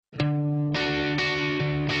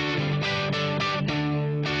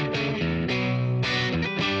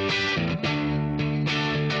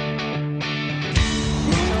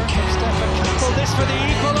for the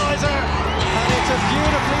equaliser, and it's a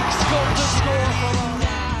beautifully sculpted score from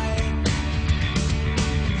Armagh.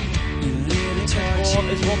 Ball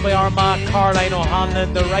is won by Armagh. Caroline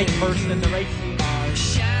O'Hanlon, the right person in the right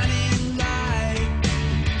place.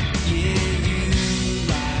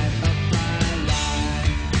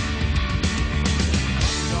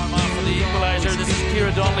 Armagh for the equaliser. This is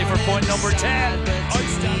Ciara Donnelly for point number 10.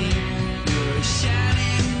 Outstanding.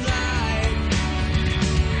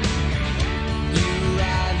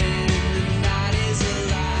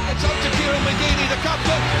 It's up to Kieran McGeady, the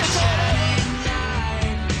captain. It's all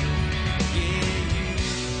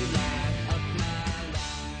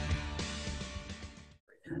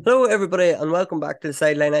Hello, everybody, and welcome back to the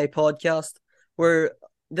Sideline Eye podcast.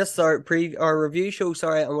 This is our review show,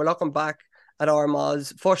 and we're looking back at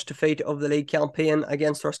Armagh's first defeat of the league campaign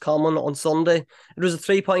against Roscommon on Sunday. It was a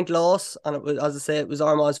 3-point loss, and it was, as I say, it was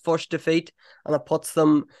Armagh's first defeat, and it puts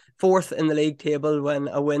them fourth in the league table when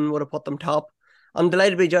a win would have put them top. I'm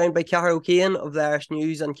delighted to be joined by Cahair O'Kane of the Irish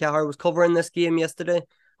News, and Cahair was covering this game yesterday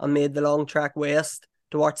and made the long trek west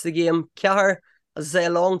to watch the game. Cahair, as I say, a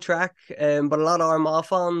long track, but a lot of Armagh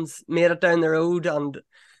fans made it down the road and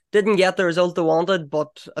didn't get the result they wanted,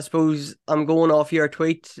 but I suppose I'm going off your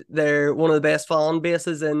tweet. They're one of the best fan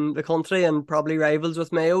bases in the country and probably rivals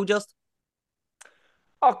with Mayo, just.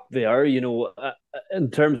 Oh, they are,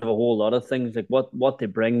 in terms of a whole lot of things, like what they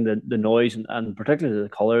bring, the noise and particularly the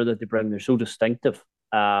colour that they bring, they're so distinctive.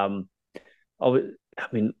 I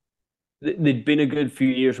mean, they'd been a good few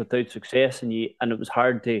years without success, and it was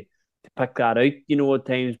hard to pick that out, at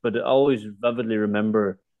times. But I always vividly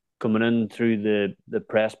remember coming in through the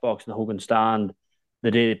press box in the Hogan stand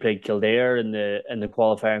the day they played Kildare in the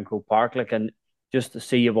qualifier in Croke Park, and just the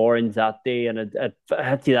sea of orange that day, and it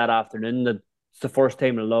hit you that afternoon that it's the first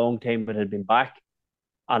time in a long time it had been back.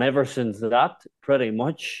 And ever since that, pretty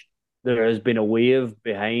much, there has been a wave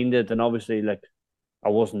behind it. And obviously, I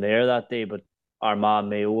wasn't there that day, but Armagh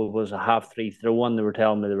Mayo was a 3:30 throw-in. They were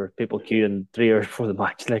telling me there were people queuing 3 hours before the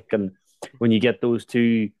match. And when you get those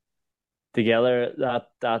two together,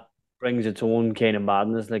 that brings its own kind of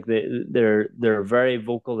madness. They're very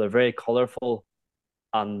vocal, they're very colourful,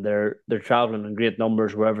 and they're travelling in great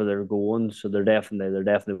numbers wherever they're going. So they're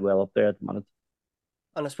definitely well up there at the minute.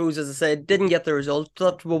 And I suppose, as I said, didn't get the result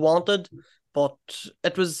that we wanted, but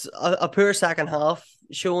it was a poor second half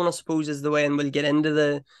shown, I suppose, is the way, and we'll get into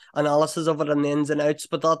the analysis of it and the ins and outs.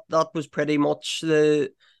 But that was pretty much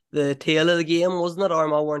the tail of the game, wasn't it?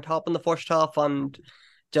 Armagh weren't top in the first half, and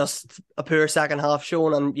just a poor second half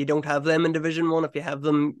shown, and you don't have them in Division 1. If you have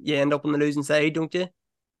them, you end up on the losing side, don't you?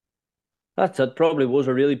 That's it. Probably was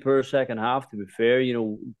a really poor second half, to be fair.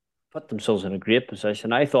 Put themselves in a great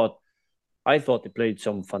position. I thought they played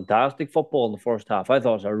some fantastic football in the first half. I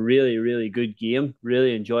thought it was a really, really good game,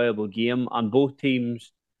 really enjoyable game. And both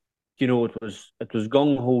teams, it was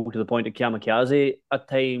gung-ho to the point of kamikaze at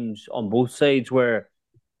times on both sides,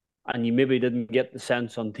 and you maybe didn't get the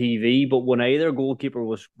sense on TV, but when either goalkeeper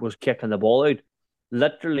was kicking the ball out,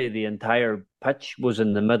 literally the entire pitch was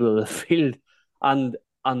in the middle of the field. And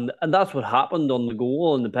that's what happened on the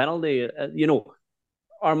goal and the penalty.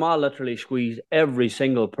 Armagh literally squeezed every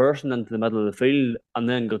single person into the middle of the field and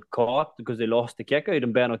then got caught because they lost the kick out.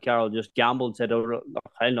 And Ben O'Carroll just gambled and said, "Oh, look,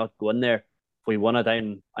 I'll not go in there. If we win it,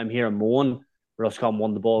 I'm here and moan." Roscommon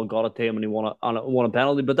won the ball, got it to him, and he won a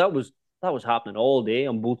penalty. But that was happening all day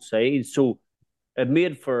on both sides. So it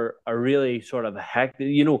made for a really sort of hectic,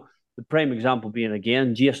 the prime example being,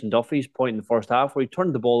 again, Jason Duffy's point in the first half, where he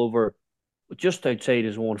turned the ball over just outside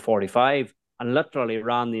his own 45 and literally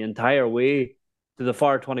ran the entire way to the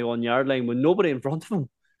far 21-yard line with nobody in front of him.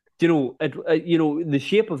 The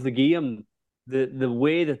shape of the game, the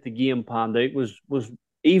way that the game panned out was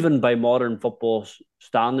even by modern football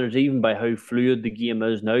standards, even by how fluid the game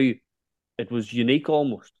is now, it was unique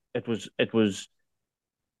almost. It was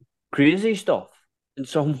crazy stuff in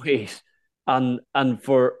some ways, and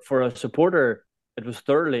for a supporter, it was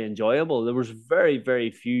thoroughly enjoyable. There was very,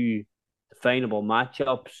 very few definable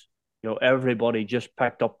matchups. Everybody just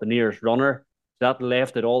picked up the nearest runner. That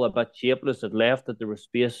left it all a bit shapeless. It left that there was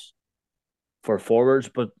space for forwards.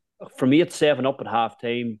 But for me, it's 7-up at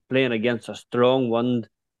half-time, playing against a strong wind,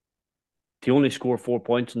 to only score 4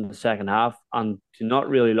 points in the second half and to not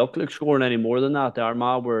really look like scoring any more than that.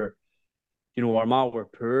 Armagh were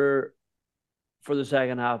poor for the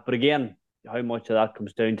second half. But again, how much of that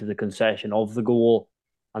comes down to the concession of the goal,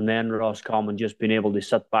 and then Roscommon just being able to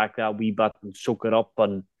sit back that wee bit and soak it up.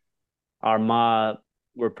 And Armagh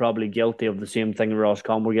were probably guilty of the same thing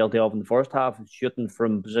Roscommon were guilty of in the first half, shooting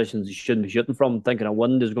from positions they shouldn't be shooting from, thinking a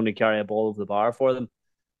wind is going to carry a ball over the bar for them.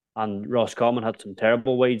 And Roscommon had some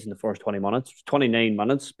terrible wides in the first 20 minutes. It was 29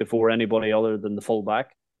 minutes before anybody other than the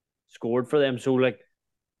fullback scored for them. So, like,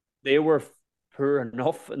 they were poor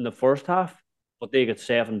enough in the first half, but they got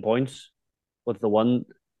 7 points with the one,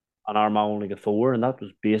 and Armagh only got 4. And that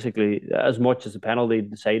was basically as much as the penalty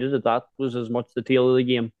decided it. That was as much the tail of the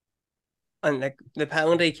game. And like the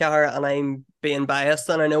penalty, Cahair, and I'm being biased,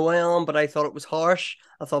 and I know I am, but I thought it was harsh.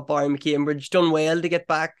 I thought Barry McCambridge done well to get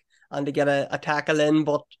back and to get a tackle in,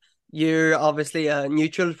 but you're obviously a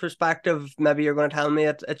neutral perspective. Maybe you're going to tell me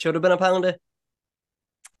it should have been a penalty.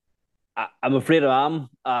 I'm afraid I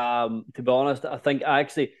am. To be honest, I think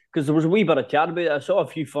actually, because there was a wee bit of chat about it. I saw a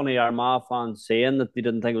few funny Armagh fans saying that they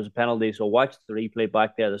didn't think it was a penalty. So I watched the replay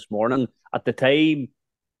back there this morning. At the time,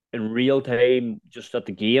 in real time, just at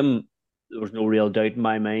the game, there was no real doubt in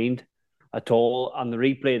my mind at all. And the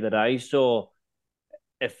replay that I saw,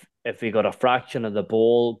 if he got a fraction of the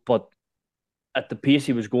ball, but at the pace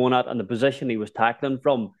he was going at and the position he was tackling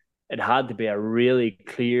from, it had to be a really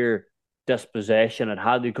clear dispossession. It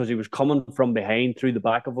had to, because he was coming from behind through the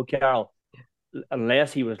back of O'Carroll.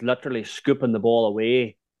 Unless he was literally scooping the ball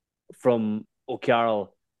away from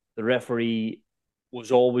O'Carroll, the referee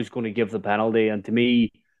was always going to give the penalty. And to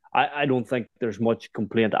me, I don't think there's much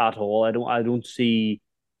complaint at all. I don't see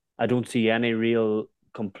any real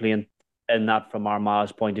complaint in that from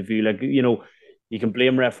Armagh's point of view. Like, you can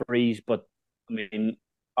blame referees, but I mean,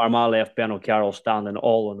 Armagh left Ben O'Carroll standing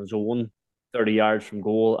all on his own, 30 yards from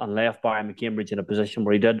goal, and left Barry McCambridge in a position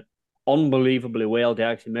where he did unbelievably well to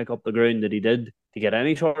actually make up the ground that he did to get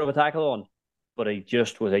any sort of a tackle on. But he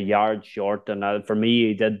just was a yard short, and for me,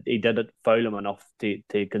 he did it foul him enough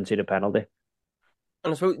to concede a penalty.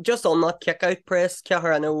 And so just on that kick out press,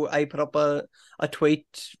 Cahair, I know I put up a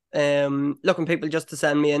tweet looking people just to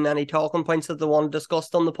send me in any talking points that they want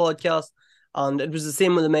discussed on the podcast. And it was the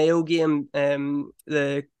same with the Mayo game,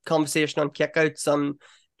 the conversation on kickouts and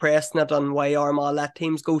pressing it and why Armagh let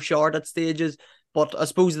teams go short at stages. But I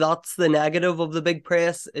suppose that's the negative of the big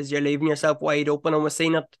press, is you're leaving yourself wide open. And we've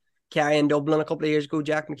seen it Kerry in Dublin a couple of years ago.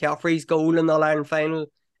 Jack McCaffrey's goal in the All-Ireland final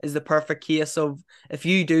is the perfect case of, if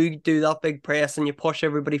you do that big press and you push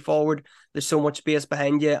everybody forward, there's so much space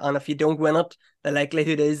behind you. And if you don't win it, the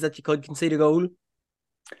likelihood is that you could concede a goal.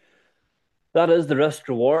 That is the risk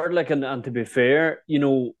reward. Like, and to be fair,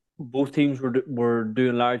 both teams were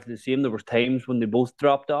doing largely the same. There were times when they both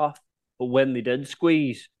dropped off, but when they did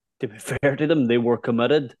squeeze, to be fair to them, they were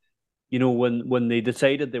committed. When they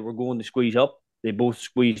decided they were going to squeeze up, they both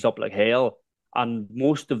squeezed up like hell. And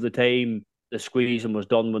most of the time, the squeezing was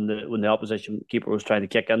done when the opposition keeper was trying to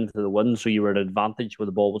kick into the wind, so you were at advantage where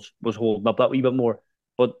the ball was holding up that wee bit more.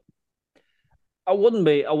 But I wouldn't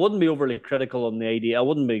be overly critical on the idea. I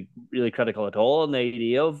wouldn't be really critical at all on the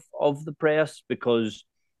idea of the press, because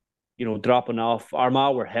dropping off,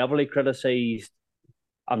 Armagh were heavily criticised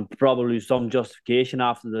and probably some justification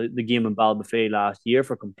after the game in Ballybofey last year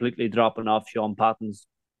for completely dropping off Sean Patton's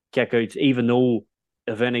kickouts, even though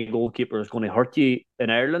if any goalkeeper is going to hurt you in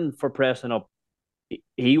Ireland for pressing up,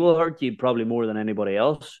 he will hurt you probably more than anybody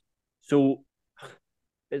else. So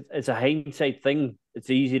it's a hindsight thing. It's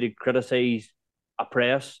easy to criticise a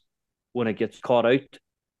press when it gets caught out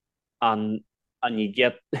and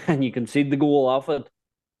you concede the goal off it.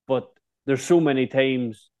 But there's so many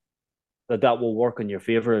times that will work in your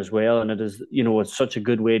favour as well. And it is, it's such a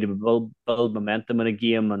good way to build momentum in a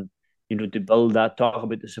game, and to build that, talk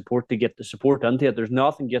about the support, to get the support into it. There's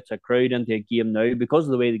nothing gets a crowd into a game now because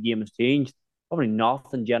of the way the game has changed. Probably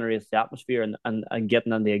nothing generates the atmosphere and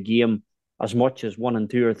getting into a game as much as 1 and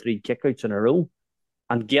 2 or 3 kickouts in a row,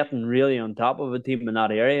 and getting really on top of a team in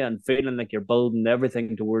that area and feeling like you're building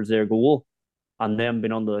everything towards their goal and them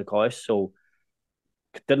being under the cosh. So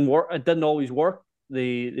it didn't work. It didn't always work.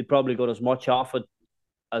 They probably got as much off it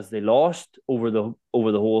as they lost over the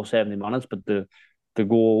whole 70 minutes, but the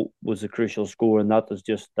goal was the crucial score, and that is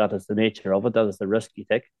the nature of it. That is the risk you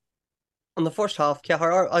take. In the first half,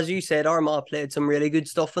 Cahair, as you said, Armagh played some really good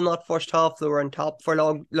stuff in that first half. They were on top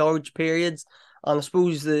for large periods. And I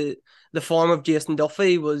suppose the form of Jason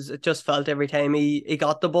Duffy was, it just felt every time he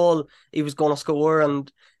got the ball, he was going to score. And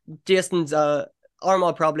Jason's,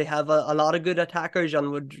 Armagh probably have a lot of good attackers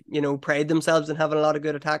and would, pride themselves in having a lot of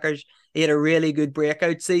good attackers. He had a really good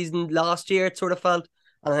breakout season last year, it sort of felt.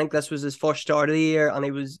 And I think this was his first start of the year, and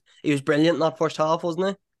he was brilliant in that first half, wasn't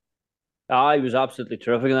he? He was absolutely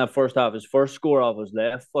terrific in that first half. His first score off his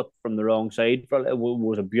left foot from the wrong side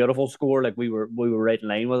was a beautiful score. Like we were right in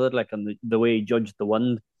line with it. Like, and the way he judged the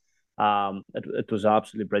wind, it was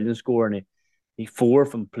absolutely brilliant score. And he 4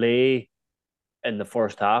 from play in the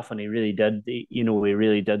first half, and he really did. He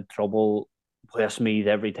really did trouble Westmeath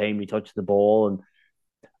every time he touched the ball. And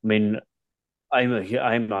I mean,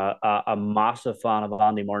 I'm a massive fan of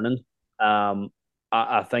Andy Murnan.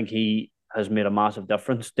 I think he has made a massive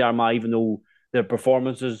difference to Armagh, even though their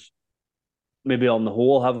performances maybe on the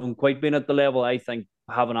whole haven't quite been at the level. I think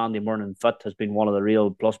having Andy Murnan fit has been one of the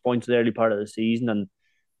real plus points of the early part of the season. And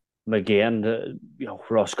again,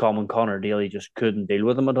 Ross Common, Connor Daly just couldn't deal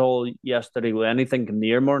with him at all yesterday. With anything come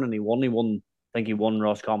near Murnan, he won. I think he won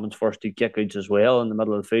Ross Common's first two kickouts as well in the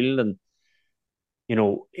middle of the field. And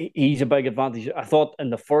he's a big advantage. I thought in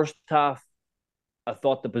the first half, I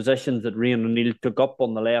thought the positions that Rian O'Neill took up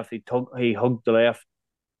on the left, he hugged the left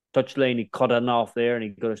touchline, he cut in off there, and he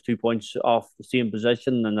got his 2 points off the same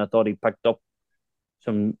position. And I thought he picked up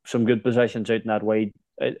some good positions out in that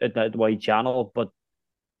wide channel, but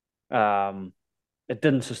it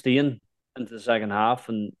didn't sustain into the second half,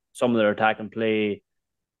 and some of their attacking play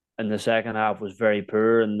in the second half was very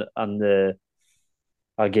poor, and the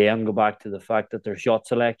again go back to the fact that their shot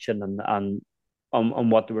selection and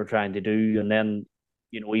what they were trying to do, and then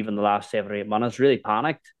even the last 7 or 8 minutes really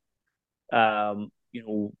panicked.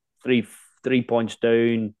 Three points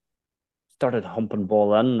down, started humping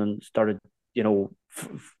ball in and started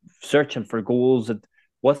searching for goals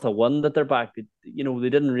with a win at their back. They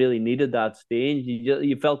didn't really need at that stage.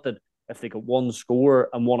 You felt that if they got one score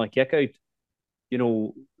and won a kick out,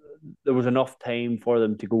 there was enough time for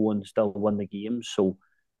them to go and still win the game. So,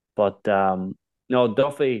 but no,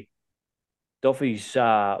 Duffy's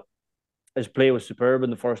his play was superb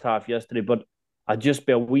in the first half yesterday. But I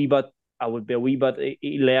would be a wee bit.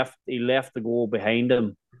 He left the goal behind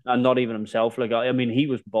him, and not even himself. I mean, he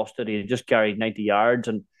was busted. He had just carried 90 yards,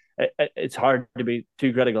 and it's hard to be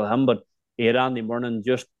too critical of him. But he had Andy Murnan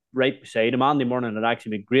just right beside him. Andy Murnan had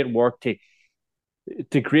actually made great work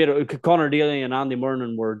to create. Connor Daly and Andy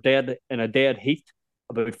Murnan were dead in a dead heat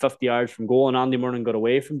about 50 yards from goal, and Andy Murnan got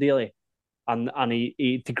away from Daly. And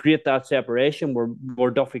he to create that separation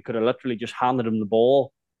where Duffy could have literally just handed him the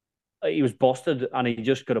ball. He was busted, and he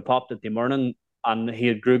just could have popped it to Murnan, and he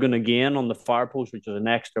had Grugan again on the far post, which was an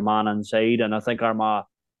extra man inside. And I think Armagh,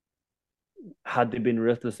 had they been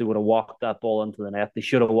ruthless, they would have walked that ball into the net. They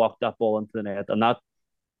should have walked that ball into the net, and that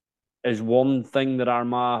is one thing that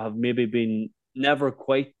Armagh have maybe never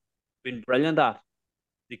quite been brilliant at.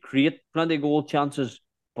 They create plenty of goal chances,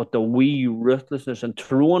 but the wee ruthlessness, and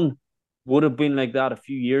Tyrone would have been like that a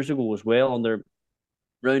few years ago as well. And they're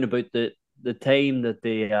round about the time that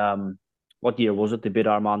they what year was it they beat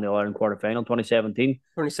Armagh in the All-Ireland quarter-final, 2017?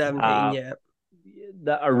 2017, yeah.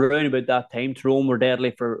 That around about that time, Tyrone were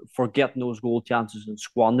deadly for getting those goal chances and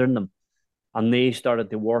squandering them. And they started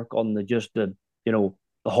to work on the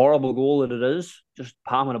horrible goal that it is, just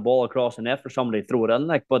palming a ball across the net for somebody to throw it in.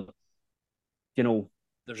 But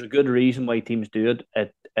there's a good reason why teams do it.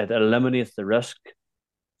 It eliminates the risk,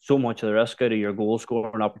 so much of the risk out of your goal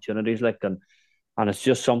scoring opportunities, and it's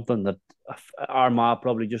just something that Armagh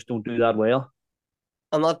probably just don't do that well.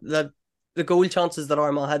 And that the goal chances that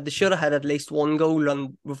Armagh had, they should have had at least one goal,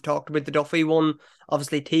 and we've talked about the Duffy one.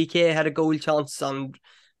 Obviously, TK had a goal chance, and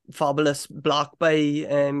fabulous block by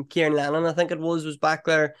Kieran Lennon, I think it was back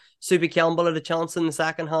there. Soupy Campbell had a chance in the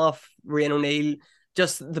second half. Rian O'Neill,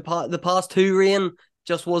 just the pass to Rian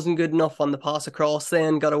just wasn't good enough, on the pass across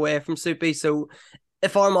then got away from Soupy. So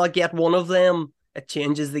if Armagh get one of them, it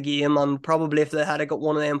changes the game. And probably if they had got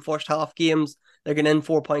one of them first half games, they're getting in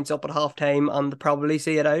 4 points up at half time, and they probably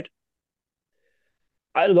see it out.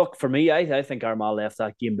 For me, I think Armagh left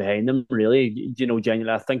that game behind them, really. Genuinely,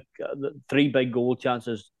 I think the 3 big goal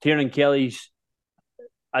chances. Tiernan Kelly's,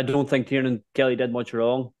 I don't think Tiernan Kelly did much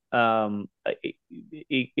wrong.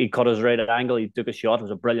 He cut his right at angle. He took a shot. It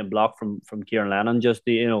was a brilliant block from Kieran Lennon.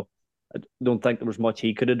 I don't think there was much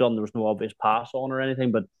he could have done. There was no obvious pass on or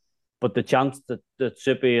anything, but the chance that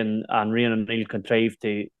Soupy and Rian O'Neill contrived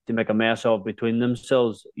to make a mess of between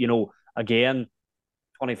themselves, again,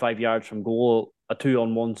 25 yards from goal, a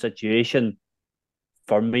 2-on-1 situation.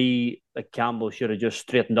 For me, Campbell should have just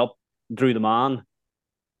straightened up, drew the man.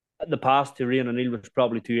 The pass to Rian O'Neill was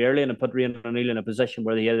probably too early, and it put Rian O'Neill in a position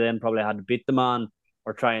where he then probably had to beat the man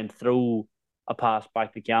or try and throw a pass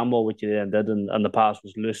back to Campbell, which he then did, and the pass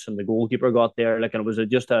was loose, and the goalkeeper got there. And it was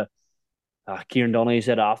just Kieran Donaghy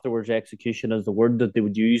said afterwards, execution is the word that they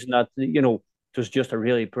would use, and that it was just a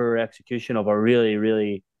really poor execution of a really,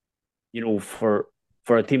 really, for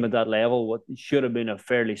a team at that level, what should have been a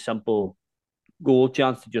fairly simple goal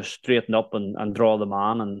chance to just straighten up and draw the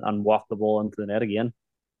man and walk the ball into the net again.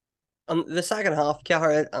 And the second half,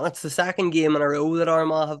 Cahair, and it's the second game in a row that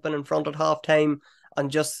Armagh have been in front at half time, and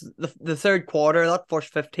just the third quarter, that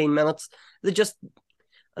first 15 minutes,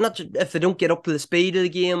 and not just, if they don't get up to the speed of the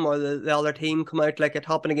game or the other team come out like it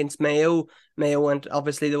happened against Mayo. Mayo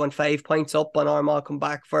they went 5 points up and Armagh come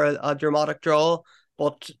back for a dramatic draw.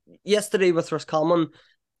 But yesterday with Roscommon,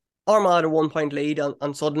 Armagh had a 1 point lead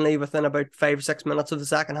and suddenly within about 5 or 6 minutes of the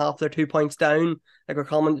second half they're 2 points down. Like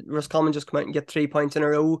Roscommon just come out and get 3 points in a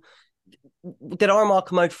row. Did Armagh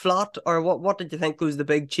come out flat, or what did you think was the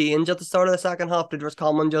big change at the start of the second half? Did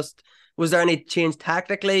Roscommon was there any change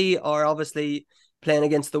tactically, or obviously playing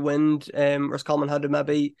against the wind, Roscommon had to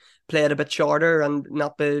maybe play it a bit shorter and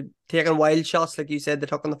not be taking wild shots like you said they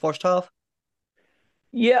took in the first half?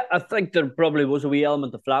 Yeah, I think there probably was a wee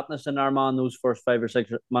element of flatness in Armagh in those first 5 or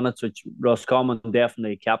 6 minutes, which Roscommon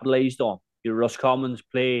definitely capitalised on. Roscommon's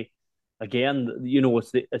play, again,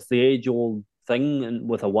 it's the age old thing, and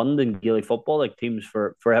with a wind in Gaelic football, like teams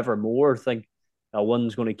forevermore think a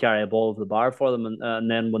wind's going to carry a ball over the bar for them,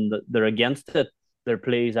 and then when they're against it, their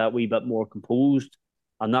play's that wee bit more composed,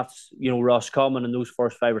 and that's Roscommon in those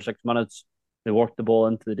first 5 or 6 minutes, they worked the ball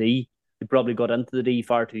into the D. They probably got into the D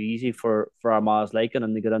far too easy for Armagh's liking,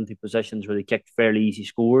 and they got into positions where they kicked fairly easy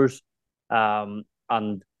scores, and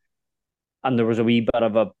there was a wee bit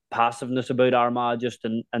of a passiveness about Armagh just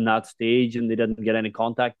in that stage, and they didn't get any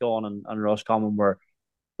contact on, and Roscommon were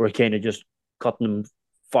kind of just cutting them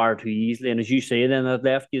far too easily. And as you say, then it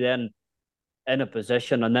left you then in a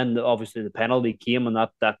position, and then obviously the penalty came, and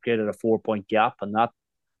that created a 4 point gap, and that,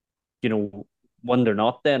 when they're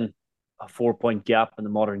not, then a 4 point gap in the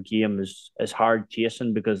modern game is hard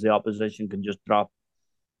chasing, because the opposition can just drop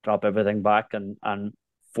everything back and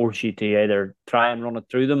force you to either try and run it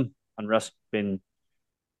through them and risk being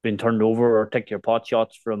turned over, or take your pot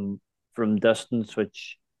shots from distance,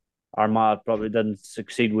 which Armagh probably didn't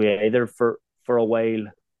succeed with either for a while,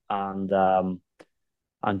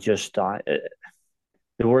 and just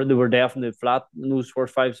they were definitely flat in those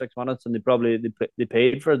first 5-6 minutes, and they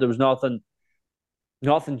paid for it. There was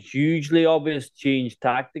nothing hugely obvious change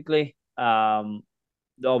tactically.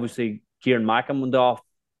 Obviously Kieran Mackin went off.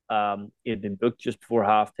 He had been booked just before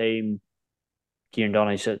half time. Kieran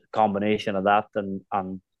Donaghy's a combination of that and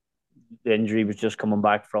the injury was just coming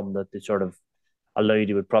back from that. They sort of allowed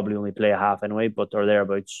he would probably only play a half anyway, or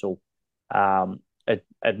thereabouts. So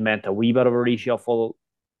it meant a wee bit of a reshuffle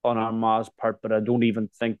on Armagh's part, but I don't even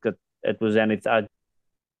think that it was anything. I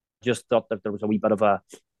just thought that there was a wee bit of a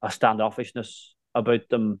standoffishness about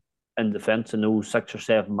them in defence in those 6 or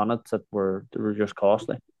 7 minutes they were just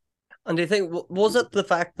costly. And do you think, was it the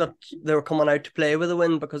fact that they were coming out to play with the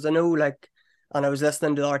wind? Because I know, and I was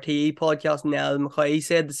listening to the RTE podcast, and Niall McCoy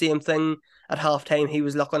said the same thing at halftime. He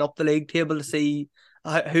was looking up the league table to see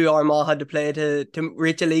who Armagh had to play to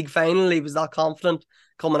reach a league final. He was that confident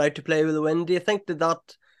coming out to play with the wind. Do you think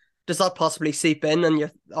does that possibly seep in, and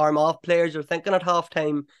your Armagh players are thinking at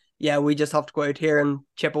halftime, yeah, we just have to go out here and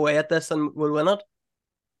chip away at this and we'll win it?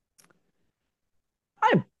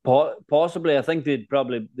 Possibly. I think they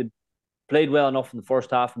played well enough in the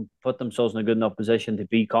first half and put themselves in a good enough position to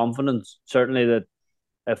be confident. Certainly that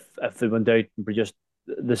if they went out and produced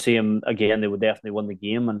the same again, they would definitely win the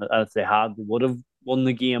game, and if they had, they would have won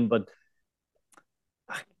the game. But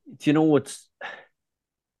it's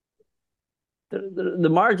the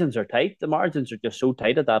margins are tight. The margins are just so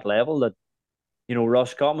tight at that level that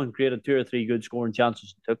Roscommon created 2 or 3 good scoring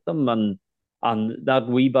chances and took them, and that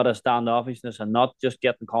wee bit of standoffishness and not just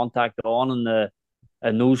getting contact on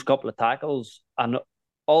in those couple of tackles, and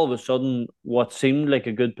all of a sudden what seemed like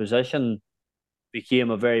a good position became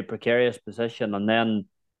a very precarious position, and then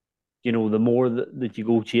the more that you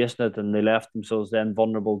go chasing it, and they left themselves then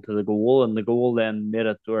vulnerable to the goal, and the goal then made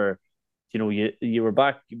it where you were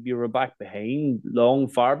back behind,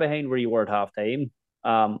 far behind where you were at half time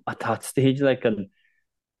at that stage, and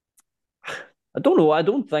I don't know. I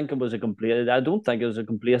don't think it was a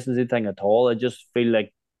complacency thing at all. I just feel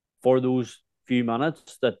like for those few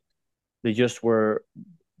minutes that they just were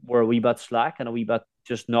a wee bit slack and a wee bit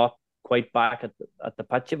just not quite back at the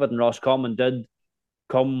pitch of it. And Roscommon did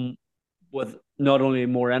come with not only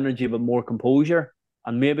more energy but more composure,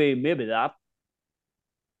 and maybe that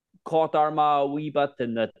caught Armagh a wee bit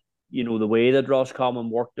in that. The way that Roscommon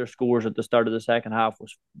worked their scores at the start of the second half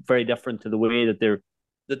was very different to the way that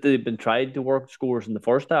they've been tried to work scores in the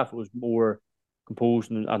first half. It was more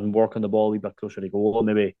composed and working the ball a wee bit closer to goal.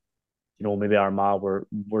 Maybe Armagh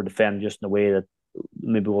were defending just in a way that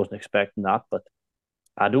maybe wasn't expecting that. But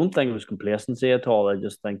I don't think it was complacency at all. I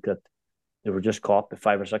just think that they were just caught by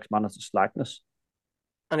 5 or 6 minutes of slackness.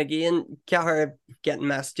 And again, Cahair getting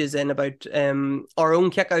messages in about our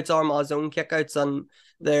own kickouts, Armagh's own kickouts, and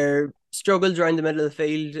their struggles around the middle of the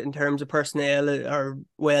field in terms of personnel are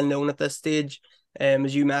well known at this stage.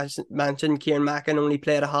 As you mentioned, Kieran Mackin only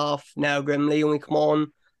played a half. Now Grimley only come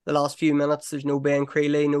on the last few minutes. There's no Ben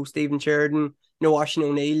Creeley, no Stephen Sheridan, no Ashton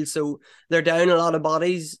O'Neill. So they're down a lot of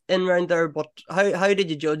bodies in round there. But how did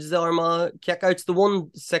you judge the Armagh kickouts? The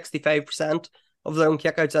 165% of their own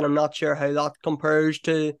kickouts, and I'm not sure how that compares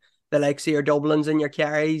to the likes of your Dublins and your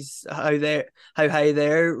Kerrys, how high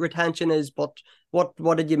their retention is. But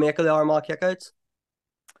what did you make of the Armagh kickouts?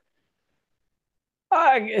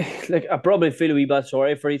 I probably feel a wee bit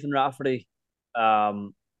sorry for Ethan Rafferty,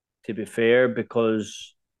 to be fair,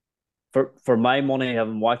 because for my money,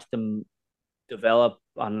 having watched him develop,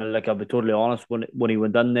 and like I'll be totally honest, when he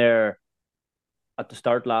went in there at the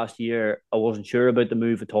start last year, I wasn't sure about the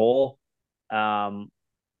move at all, and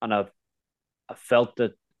I felt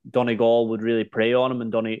that Donegal would really prey on him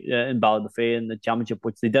in Ballybofey in the championship,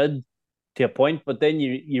 which they did to a point. But then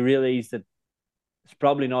you realise that it's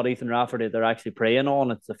probably not Ethan Rafferty they're actually preying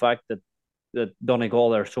on. It's the fact that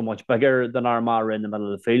Donegal are so much bigger than Armagh in the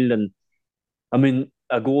middle of the field. And I mean,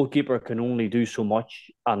 a goalkeeper can only do so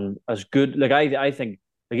much. And as good, like I think,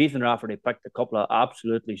 like Ethan Rafferty picked a couple of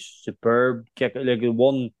absolutely superb kick. Like the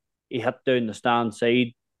one he hit down the stand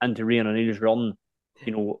side into Rian O'Neill's run.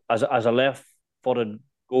 You know, as a left-footed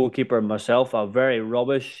goalkeeper myself, a very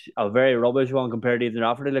rubbish one compared to Ethan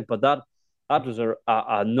Rafferty. Like, but that was a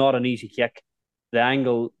not an easy kick. The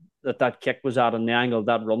angle that kick was at and the angle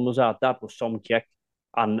that run was at, that was some kick.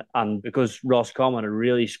 And because Roscommon had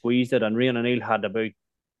really squeezed it, and Rian O'Neill had about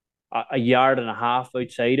a yard and a half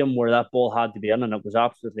outside him where that ball had to be in, and it was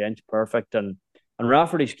absolutely inch perfect. And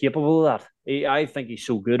Rafferty's capable of that. I think he's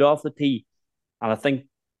so good off the tee. And I think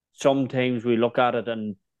sometimes we look at it,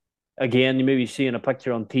 and again, you may be seeing a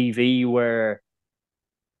picture on TV where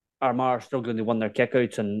Armagh are struggling to win their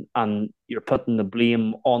kickouts, and you're putting the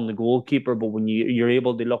blame on the goalkeeper. But when you're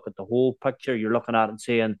able to look at the whole picture, you're looking at it and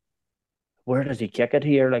saying, where does he kick it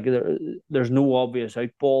here? Like there's no obvious out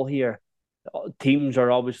ball here. Teams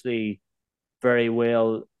are obviously very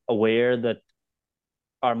well aware that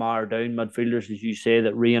Armagh are down midfielders, as you say,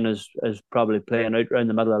 that Rian is probably playing out around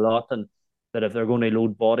the middle a lot, and that if they're going to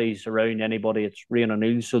load bodies around anybody, it's Rian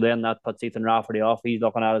O'Neill. So then that puts Ethan Rafferty off. He's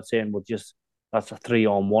looking at it saying, well, that's a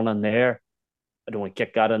 3-on-1 in there. I don't want to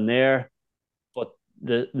kick that in there. But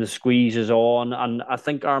the squeeze is on. And I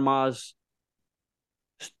think Armagh's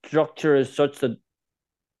structure is such that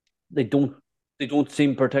they don't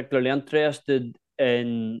seem particularly interested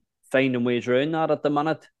in finding ways around that at the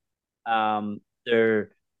minute.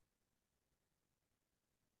 They're,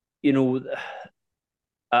 you know,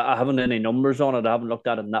 I haven't any numbers on it. I haven't looked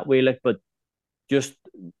at it in that way, like, but just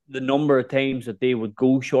the number of times that they would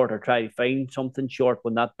go short or try to find something short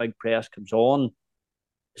when that big press comes on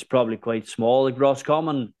is probably quite small. Like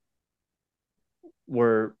Roscommon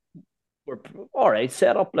were all right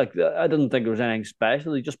set up. Like, I didn't think there was anything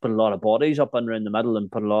special. They just put a lot of bodies up and around the middle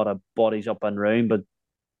and put a lot of bodies up and around. But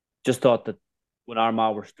just thought that when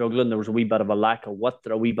Armagh were struggling, there was a wee bit of a lack of width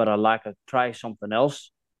or a wee bit of lack of try something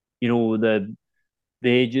else. You know,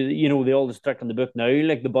 they all the trick in the book now,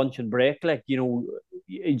 like the bunch and break, like, you know,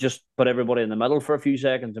 you just put everybody in the middle for a few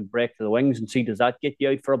seconds and break to the wings and see does that get you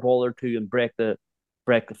out for a ball or two and break the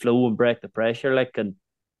flow and break the pressure, like. And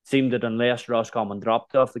it seemed that unless Roscommon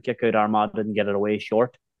dropped off the kick out, Armagh didn't get it away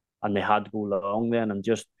short, and they had to go long then. And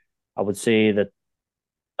just, I would say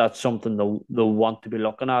that's something they'll want to be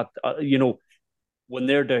looking at. You know, when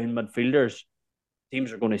they're down midfielders,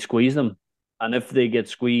 teams are going to squeeze them, and if they get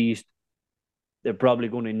squeezed, they're probably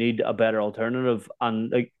going to need a better alternative.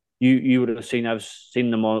 And like you would have seen, I've seen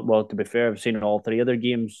them all. Well, to be fair, I've seen all three of their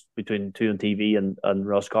games between two on TV and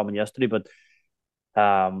Roscommon yesterday. But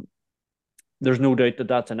there's no doubt that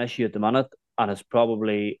that's an issue at the minute, and it's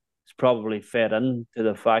probably fed into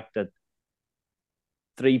the fact that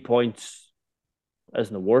 3 points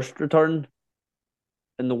isn't the worst return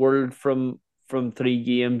in the world from 3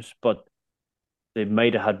 games, but they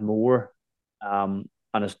might have had more.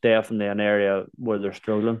 And it's definitely an area where they're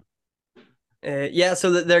struggling. Yeah,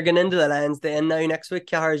 so that they're going into the Lions Den now next week.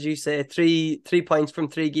 Cahair, as you say, 3 points from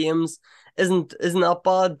 3 games isn't that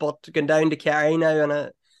bad, but going down to Kerry now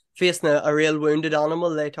and facing a real wounded animal.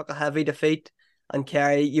 They took a heavy defeat, and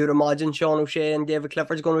Kerry, you'd imagine Sean O'Shea and David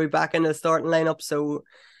Clifford's going to be back in the starting lineup, so it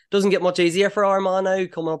doesn't get much easier for Armagh now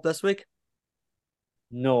coming up this week.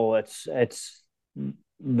 No, it's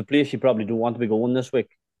the place you probably don't want to be going this week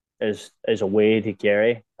is away to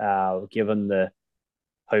Kerry. Given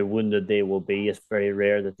how wounded they will be, it's very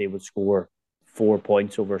rare that they would score 4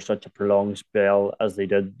 points over such a prolonged spell as they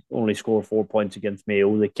did. Only score 4 points against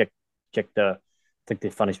Mayo. They kicked I think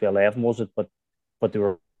they finished with 11, was it? But they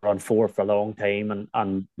were on 4 for a long time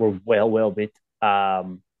and were well beat.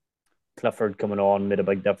 Clifford coming on made a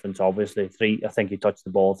big difference. Obviously, I think he touched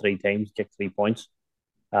the ball 3 times, kicked 3 points.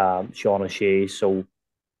 Sean O'Shea. So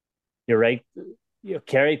you're right.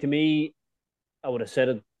 Kerry, to me, I would have said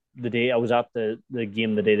it the day I was at the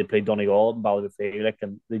game the day they played Donegal and Ballygalley,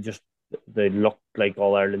 and they looked like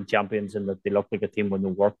All Ireland champions, and that they looked like a team with no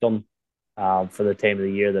work done for the time of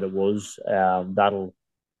the year that it was. That'll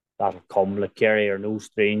come. Like, Kerry are no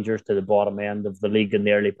strangers to the bottom end of the league in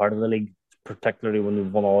the early part of the league, particularly when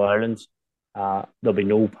they've won All Irelands. There'll be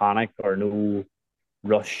no panic or no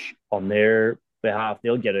rush on their behalf.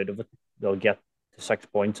 They'll get out of it. They'll get to 6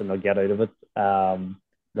 points and they'll get out of it.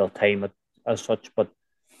 They'll time it as such. But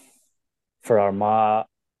for Armagh,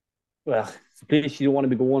 well, it's a place you don't want to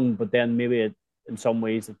be going, but then maybe in some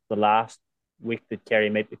ways it's the last week that Kerry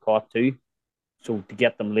might be caught too. So to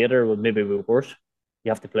get them later would maybe be worse. You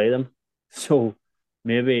have to play them. So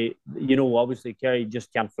maybe, obviously Kerry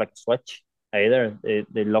just can't flick a switch either.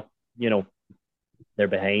 They look, they're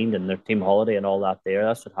behind and their team holiday and all that there.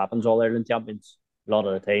 That's what happens, All Ireland champions, a lot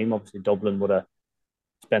of the time. Obviously Dublin would have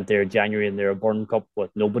spent their January in their Burn Cup with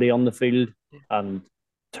nobody on the field, and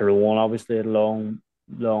Tyrone obviously had a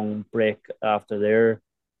long break after their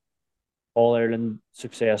All Ireland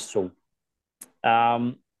success. So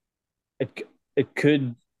it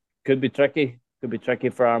could be tricky. Could be tricky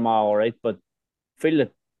for Armagh, all right, but I feel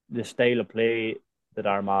that the style of play that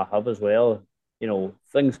Armagh have as well,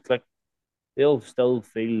 things click, they'll still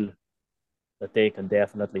feel that they can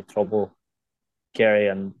definitely trouble Kerry.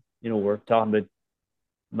 And we're talking about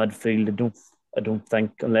midfield. I don't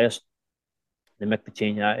think, unless they make the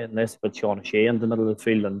change, unless they put Sean O'Shea in the middle of the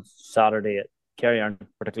field on Saturday, Kerry aren't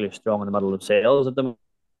particularly strong in the middle of sales at the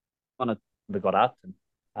moment. We got at,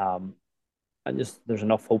 and just there's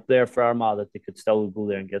enough hope there for Armagh that they could still go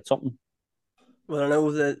there and get something. Well, I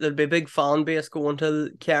know that there'll be a big fan base going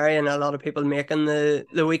to Kerry and a lot of people making the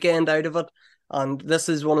weekend out of it. And this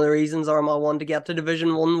is one of the reasons Armagh wanted to get to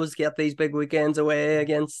Division 1, was get these big weekends away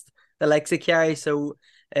against the likes of Kerry. So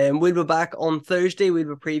we'll be back on Thursday.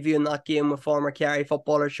 We'll be previewing that game with former Kerry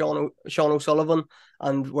footballer Sean O'Sullivan,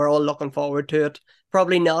 and we're all looking forward to it.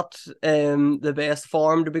 Probably not the best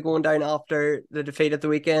form to be going down after the defeat at the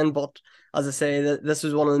weekend, but as I say, this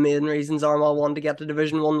was one of the main reasons Armagh wanted to get to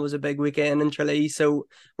Division 1, was a big weekend in Tralee. So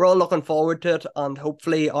we're all looking forward to it, and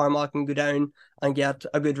hopefully Armagh can go down and get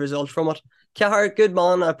a good result from it. Cahair, good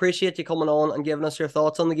man. I appreciate you coming on and giving us your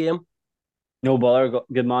thoughts on the game. No bother.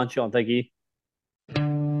 Good man, Sean. Thank you.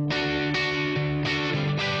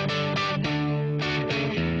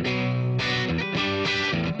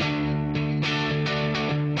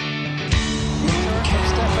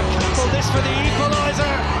 This for the equaliser,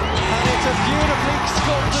 and it's a beautifully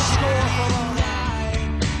sculpted score from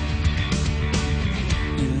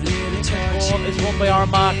Ball is won by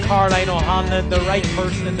Armagh. Caroline O'Hanlon, the right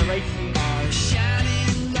person in the right place.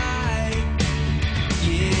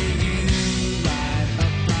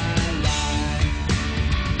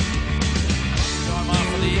 Armagh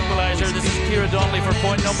for the equaliser. This is Ciara Donnelly for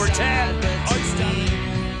point number 10. Outstanding.